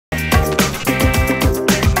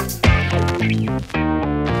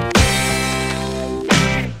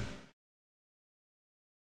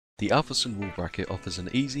The Alphason wall bracket offers an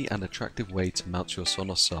easy and attractive way to mount your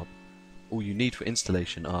Sonos Sub. All you need for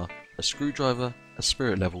installation are a screwdriver, a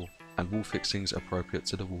spirit level, and wall fixings appropriate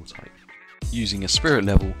to the wall type. Using a spirit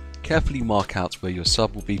level, carefully mark out where your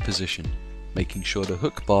sub will be positioned, making sure the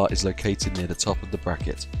hook bar is located near the top of the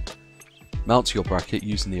bracket. Mount your bracket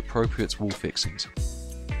using the appropriate wall fixings.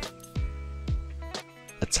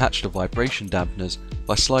 Attach the vibration dampeners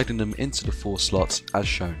by sliding them into the 4 slots as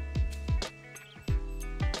shown.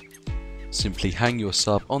 Simply hang your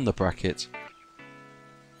sub on the bracket,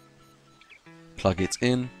 plug it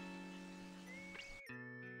in,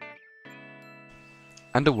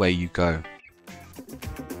 and away you go.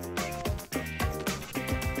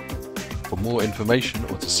 For more information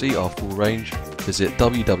or to see our full range, visit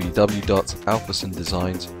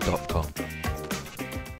www.alphasondesigns.com.